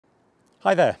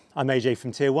Hi there, I'm AJ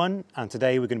from Tier-One, and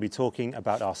today we're going to be talking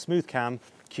about our SmoothCam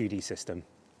QD system.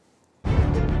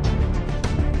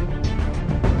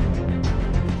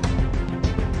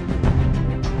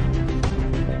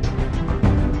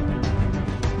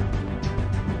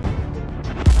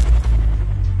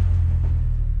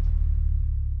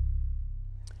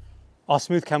 Our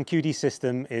SmoothCam QD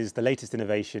system is the latest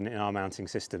innovation in our mounting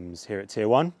systems here at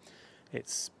Tier-One.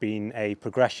 It's been a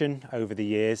progression over the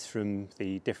years from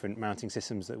the different mounting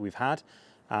systems that we've had,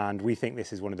 and we think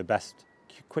this is one of the best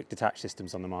quick detach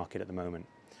systems on the market at the moment.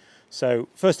 So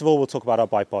first of all, we'll talk about our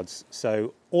bipods.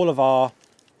 So all of our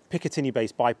Picatinny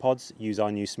based bipods use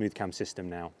our new SmoothCam system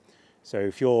now. So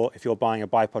if you're buying a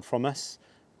bipod from us,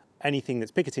 anything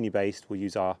that's Picatinny based will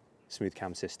use our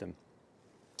SmoothCam system.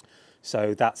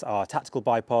 So that's our tactical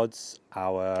bipods,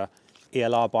 our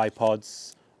ELR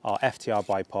bipods, our FTR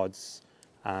bipods,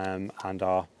 and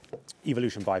our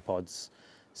Evolution bipods.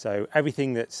 So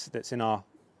everything that's in our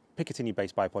Picatinny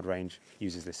based bipod range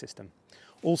uses this system.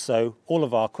 Also, all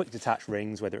of our quick detach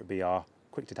rings, whether it be our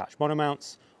quick detach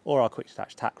monomounts or our quick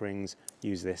detach tack rings,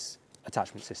 use this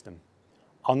attachment system.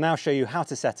 I'll now show you how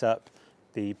to set up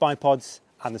the bipods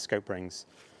and the scope rings.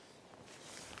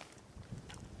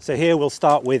 So here we'll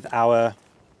start with our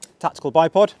tactical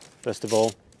bipod. First of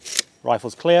all,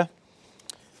 rifle's clear.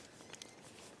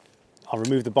 I'll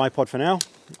remove the bipod for now,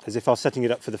 as if I was setting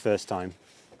it up for the first time.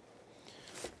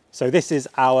 So this is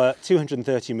our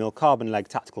 230mm carbon leg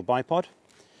tactical bipod.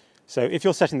 So if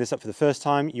you're setting this up for the first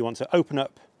time, you want to open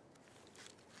up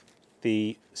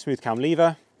the SmoothCam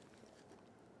lever,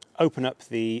 open up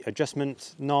the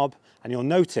adjustment knob, and you'll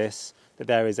notice that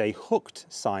there is a hooked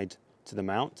side to the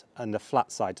mount and a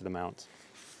flat side to the mount.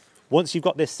 Once you've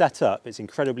got this set up, it's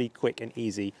incredibly quick and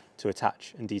easy to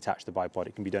attach and detach the bipod.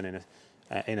 It can be done in a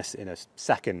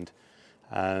second.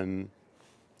 But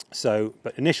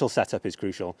initial setup is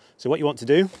crucial. So what you want to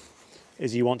do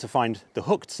is you want to find the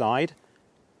hooked side,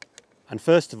 and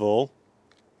first of all,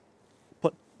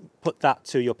 put that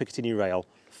to your Picatinny rail.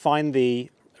 Find the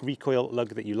recoil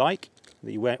lug that you like,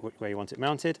 where you want it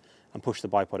mounted, and push the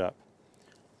bipod up.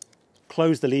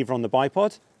 Close the lever on the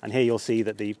bipod, and here you'll see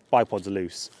that the bipods are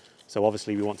loose. So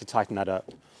obviously we want to tighten that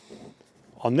up.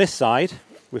 On this side,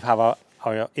 we have our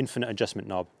infinite adjustment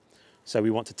knob. So we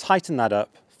want to tighten that up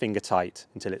finger tight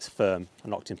until it's firm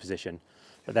and locked in position.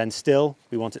 But then still,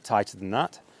 we want it tighter than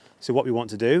that. So what we want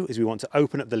to do is we want to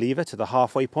open up the lever to the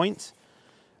halfway point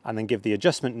and then give the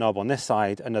adjustment knob on this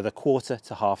side another quarter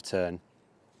to half turn.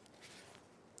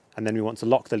 And then we want to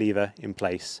lock the lever in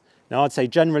place. Now I'd say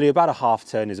generally about a half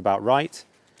turn is about right,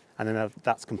 and then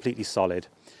that's completely solid.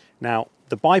 Now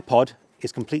the bipod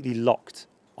is completely locked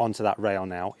onto that rail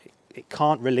now. It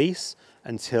can't release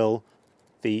until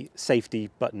the safety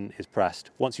button is pressed.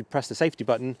 Once you press the safety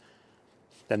button,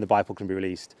 then the bipod can be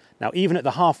released. Now even at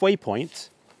the halfway point,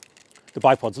 the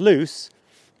bipod's loose,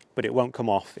 but it won't come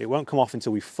off. It won't come off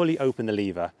until we fully open the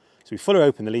lever. So we fully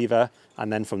open the lever,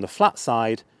 and then from the flat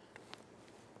side,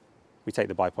 we take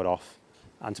the bipod off.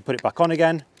 And to put it back on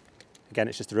again,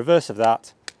 it's just the reverse of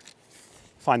that.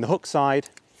 Find the hook side,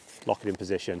 lock it in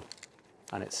position,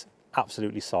 and it's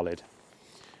absolutely solid.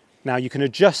 Now you can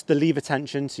adjust the lever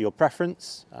tension to your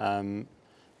preference.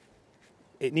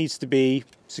 It needs to be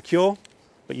secure,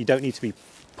 but you don't need to be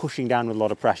pushing down with a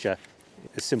lot of pressure.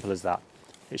 As simple as that.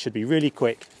 It should be really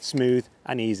quick, smooth,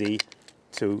 and easy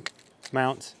to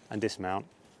mount and dismount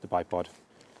the bipod.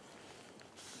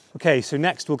 Okay, so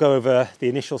next we'll go over the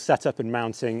initial setup and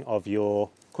mounting of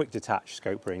your quick detach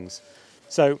scope rings.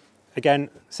 So again,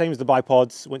 same as the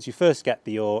bipods, once you first get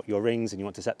your rings and you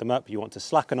want to set them up, you want to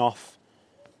slacken off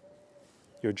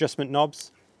your adjustment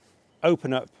knobs,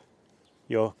 open up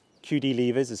your QD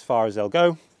levers as far as they'll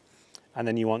go, and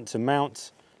then you want to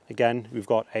mount. Again, we've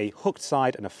got a hooked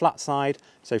side and a flat side.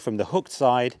 So from the hooked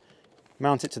side,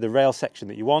 mount it to the rail section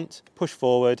that you want, push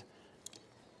forward,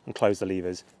 and close the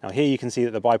levers. Now here you can see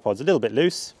that the bipod's a little bit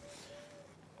loose.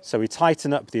 So we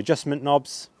tighten up the adjustment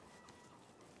knobs,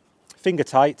 finger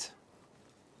tight,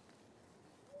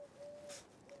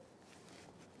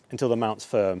 until the mount's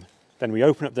firm. Then we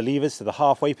open up the levers to the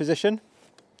halfway position,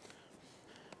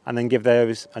 and then give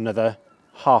those another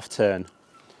half turn.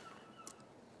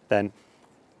 Then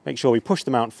make sure we push the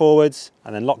mount forwards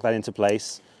and then lock that into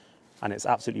place, and it's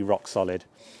absolutely rock solid.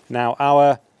 Now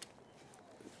our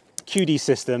QD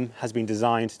system has been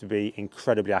designed to be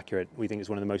incredibly accurate. We think it's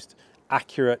one of the most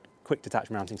accurate quick detach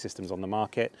mounting systems on the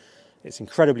market. It's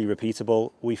incredibly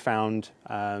repeatable. We found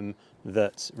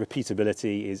that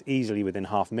repeatability is easily within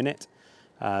half a minute.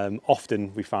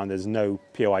 Often we found there's no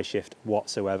POI shift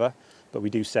whatsoever, but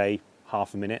we do say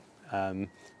half a minute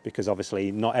because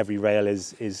obviously not every rail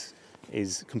is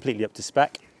is completely up to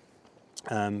spec.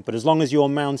 But as long as you're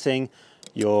mounting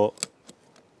your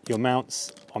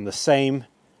mounts on the same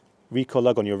recoil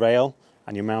lug on your rail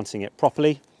and you're mounting it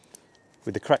properly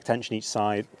with the correct tension each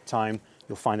time,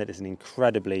 you'll find that it's an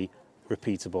incredibly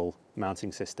repeatable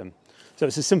mounting system. So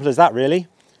it's as simple as that, really.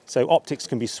 So optics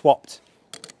can be swapped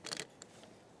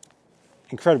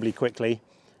incredibly quickly,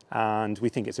 and we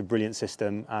think it's a brilliant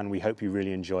system, and we hope you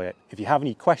really enjoy it. If you have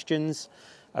any questions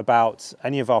about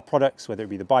any of our products, whether it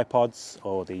be the bipods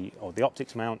or the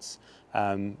optics mounts,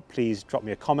 please drop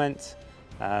me a comment.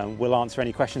 We'll answer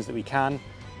any questions that we can.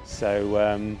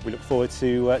 So we look forward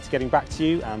to getting back to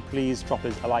you, and please drop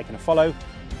us a like and a follow,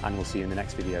 and we'll see you in the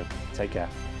next video. Take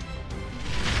care.